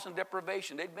experience loss and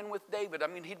deprivation. They'd been with David. I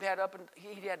mean, he'd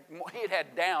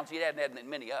had downs. He hadn't had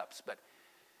many ups, but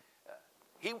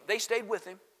they stayed with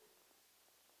him.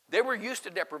 They were used to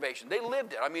deprivation. They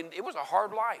lived it. I mean, it was a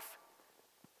hard life.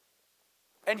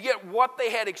 And yet what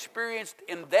they had experienced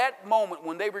in that moment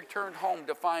when they returned home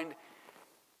to find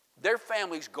their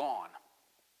families gone,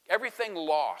 everything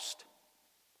lost,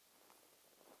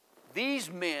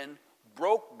 these men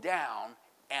broke down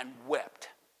and wept.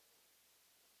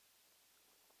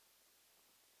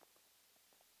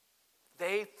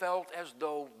 They felt as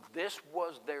though this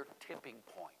was their tipping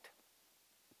point.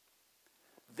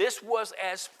 This was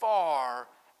as far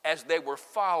as they were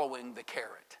following the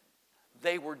carrot.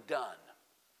 They were done.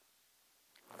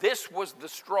 This was the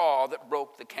straw that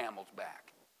broke the camel's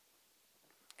back.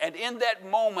 And in that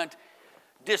moment,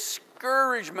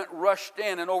 discouragement rushed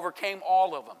in and overcame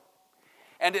all of them.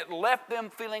 And it left them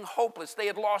feeling hopeless. They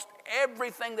had lost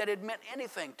everything that had meant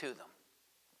anything to them.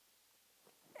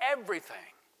 Everything.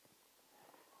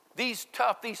 These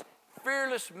tough, these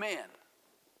fearless men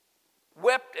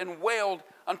wept and wailed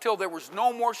until there was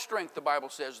no more strength, the Bible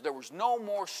says. There was no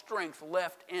more strength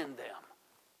left in them.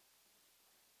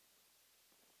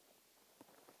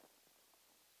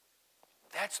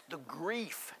 That's the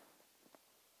grief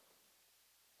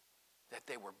that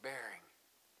they were bearing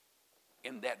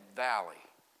in that valley.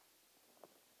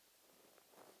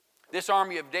 This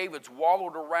army of David's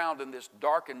wallowed around in this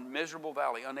dark and miserable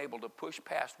valley, unable to push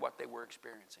past what they were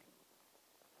experiencing.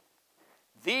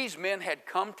 These men had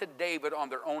come to David on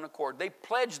their own accord. They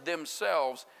pledged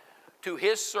themselves to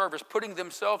his service, putting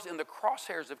themselves in the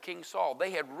crosshairs of King Saul.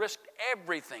 They had risked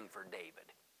everything for David.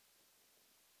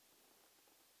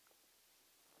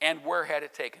 And where had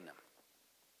it taken them?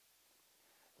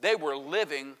 They were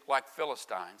living like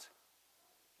Philistines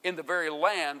in the very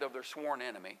land of their sworn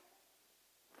enemy.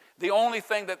 The only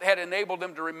thing that had enabled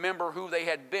them to remember who they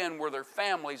had been were their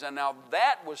families, and now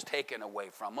that was taken away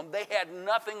from them. They had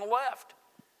nothing left.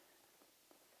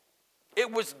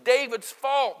 It was David's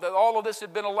fault that all of this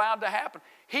had been allowed to happen.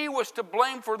 He was to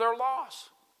blame for their loss.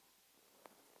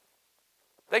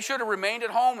 They should have remained at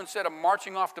home instead of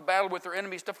marching off to battle with their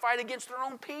enemies to fight against their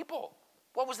own people.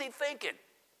 What was he thinking?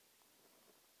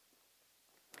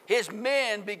 His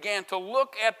men began to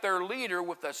look at their leader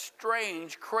with a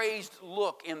strange, crazed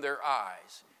look in their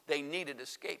eyes. They needed a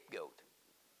scapegoat.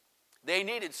 They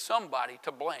needed somebody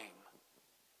to blame.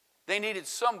 They needed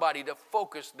somebody to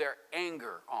focus their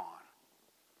anger on.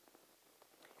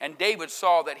 And David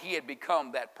saw that he had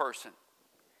become that person.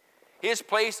 His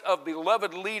place of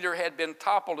beloved leader had been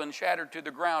toppled and shattered to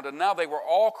the ground, and now they were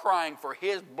all crying for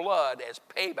his blood as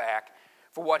payback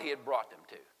for what he had brought them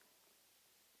to.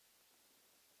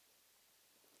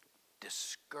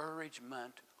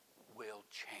 Discouragement will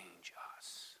change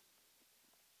us.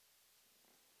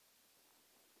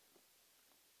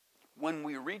 When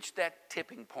we reach that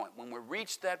tipping point, when we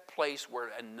reach that place where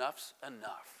enough's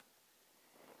enough,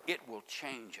 it will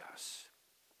change us.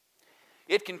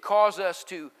 It can cause us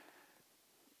to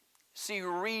see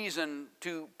reason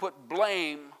to put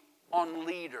blame on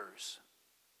leaders.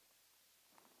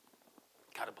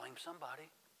 Got to blame somebody.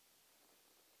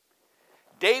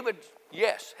 David,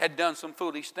 yes, had done some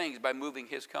foolish things by moving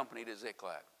his company to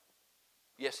Ziklag.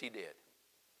 Yes, he did.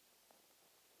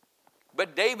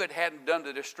 But David hadn't done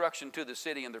the destruction to the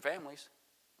city and their families.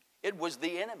 It was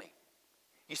the enemy.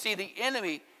 You see, the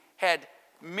enemy had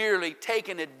merely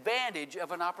taken advantage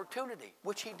of an opportunity,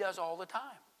 which he does all the time.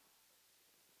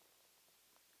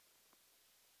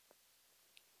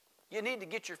 You need to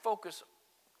get your focus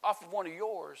off of one of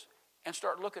yours and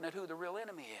start looking at who the real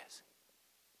enemy is.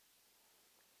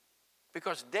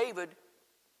 Because David,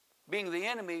 being the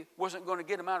enemy, wasn't going to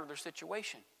get them out of their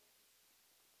situation.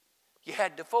 You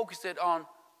had to focus it on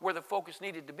where the focus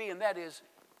needed to be, and that is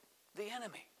the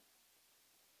enemy.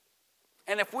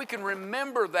 And if we can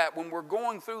remember that when we're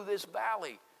going through this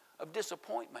valley of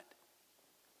disappointment,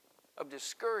 of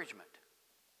discouragement,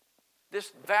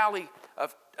 this valley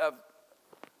of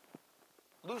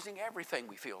losing everything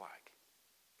we feel like,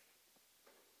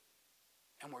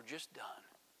 and we're just done.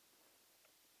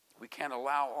 We can't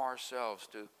allow ourselves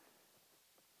to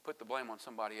put the blame on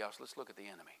somebody else. Let's look at the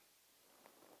enemy.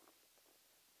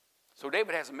 So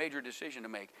David has a major decision to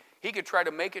make. He could try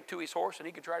to make it to his horse, and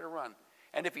he could try to run.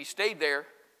 And if he stayed there,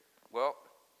 well,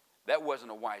 that wasn't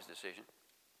a wise decision.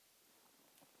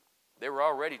 They were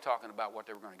already talking about what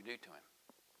they were going to do to him.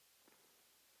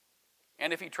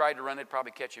 And if he tried to run, they'd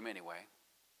probably catch him anyway.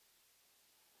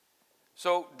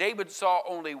 So David saw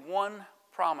only one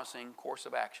promising course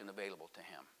of action available to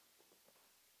him.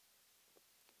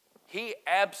 He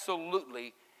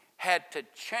absolutely had to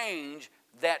change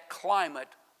that climate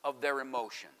of their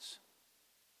emotions.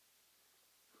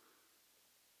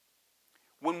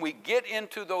 When we get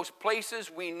into those places,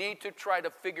 we need to try to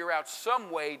figure out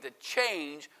some way to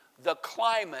change the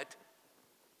climate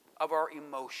of our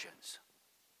emotions.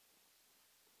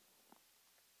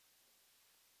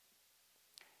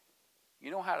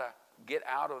 You know how to get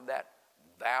out of that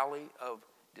valley of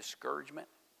discouragement?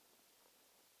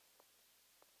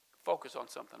 Focus on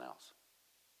something else.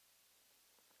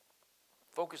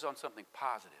 Focus on something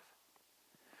positive.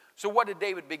 So what did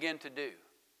David begin to do?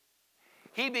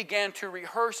 He began to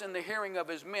rehearse in the hearing of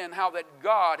his men how that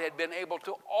God had been able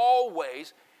to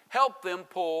always help them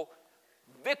pull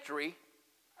victory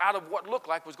out of what looked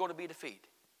like was going to be defeat.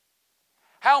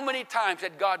 How many times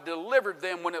had God delivered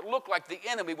them when it looked like the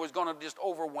enemy was going to just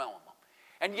overwhelm them?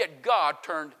 And yet God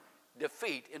turned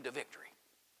defeat into victory.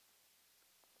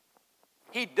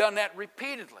 He'd done that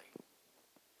repeatedly.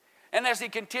 And as he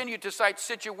continued to cite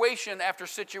situation after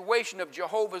situation of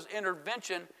Jehovah's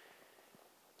intervention,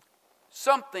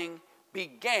 something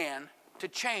began to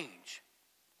change.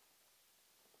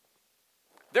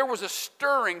 There was a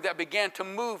stirring that began to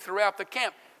move throughout the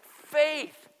camp.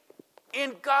 Faith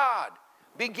in God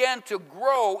began to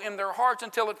grow in their hearts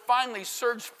until it finally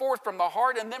surged forth from the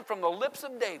heart and then from the lips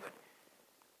of David.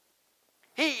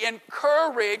 He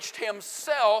encouraged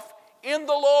himself in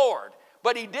the Lord,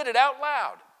 but he did it out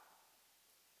loud.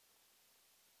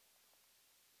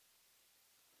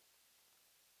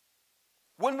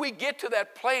 When we get to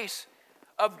that place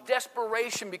of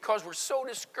desperation because we're so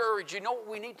discouraged, you know what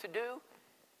we need to do?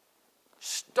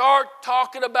 Start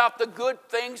talking about the good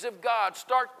things of God.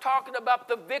 Start talking about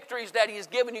the victories that He's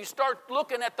given you. Start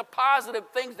looking at the positive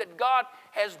things that God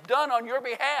has done on your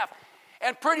behalf.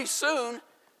 And pretty soon,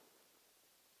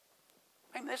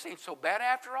 man, this ain't so bad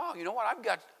after all. You know what?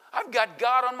 I've got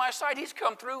God on my side. He's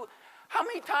come through. How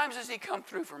many times has He come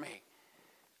through for me?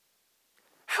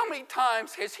 How many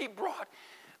times has He brought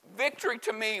victory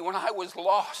to me when I was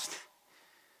lost?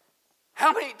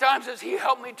 How many times has He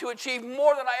helped me to achieve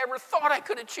more than I ever thought I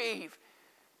could achieve?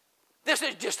 This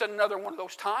is just another one of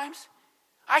those times.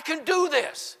 I can do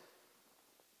this.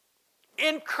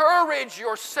 Encourage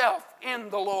yourself in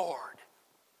the Lord.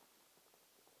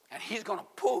 And He's going to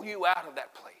pull you out of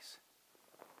that place.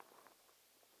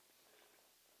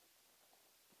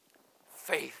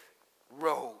 Faith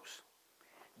rose.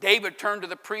 David turned to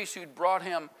the priest who'd brought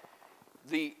him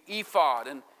the ephod,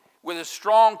 and with a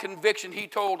strong conviction, he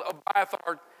told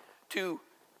Abiathar to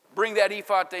bring that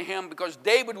ephod to him, because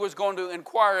David was going to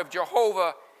inquire of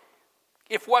Jehovah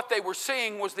if what they were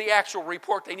seeing was the actual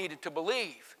report they needed to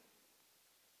believe.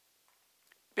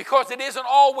 Because it isn't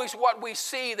always what we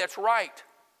see that's right.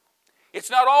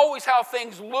 It's not always how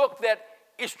things look that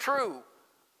is true.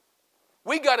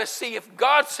 We got to see if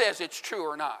God says it's true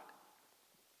or not.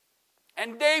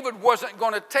 And David wasn't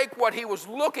going to take what he was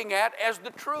looking at as the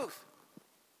truth.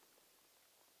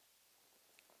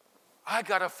 I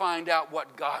got to find out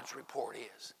what God's report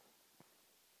is.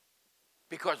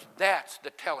 Because that's the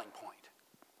telling point.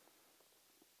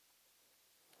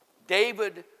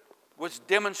 David was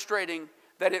demonstrating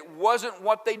that it wasn't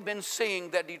what they'd been seeing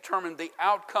that determined the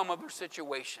outcome of their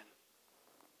situation.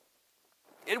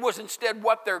 It was instead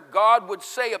what their God would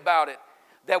say about it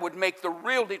that would make the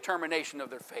real determination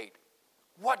of their fate.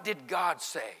 What did God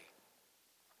say?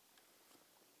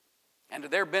 And to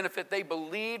their benefit, they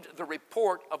believed the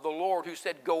report of the Lord, who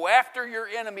said, "Go after your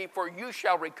enemy, for you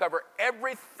shall recover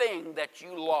everything that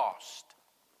you lost."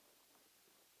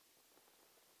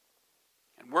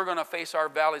 And we're going to face our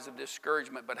valleys of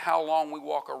discouragement, but how long we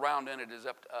walk around in it is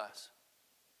up to us.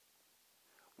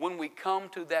 When we come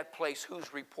to that place,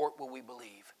 whose report will we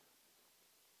believe?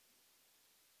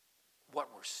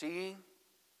 What we're seeing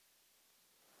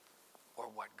or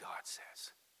what God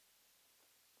says?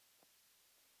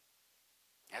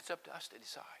 That's up to us to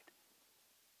decide.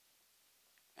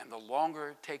 And the longer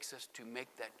it takes us to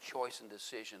make that choice and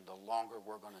decision, the longer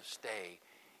we're going to stay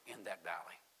in that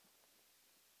valley.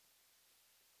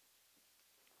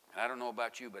 And I don't know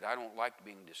about you, but I don't like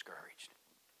being discouraged.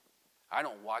 I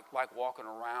don't like walking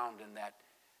around in that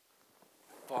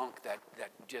funk, that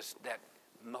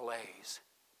malaise.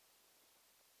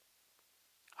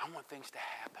 I want things to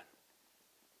happen.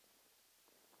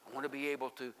 I want to be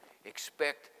able to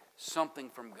expect something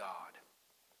from God.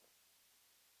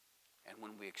 And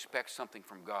when we expect something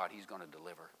from God, He's going to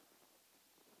deliver.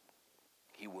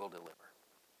 He will deliver.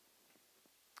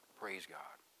 Praise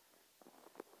God.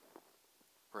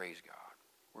 Praise God.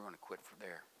 We're going to quit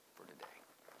there for today.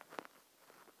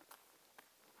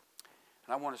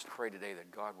 And I want us to pray today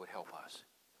that God would help us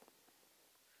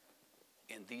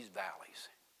in these valleys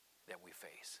that we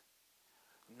face.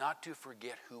 Not to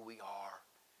forget who we are,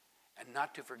 and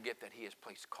not to forget that He has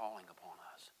placed calling upon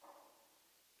us.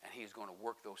 And He is going to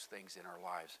work those things in our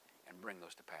lives and bring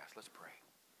those to pass. Let's pray.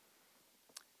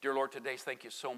 Dear Lord, today, thank you so much.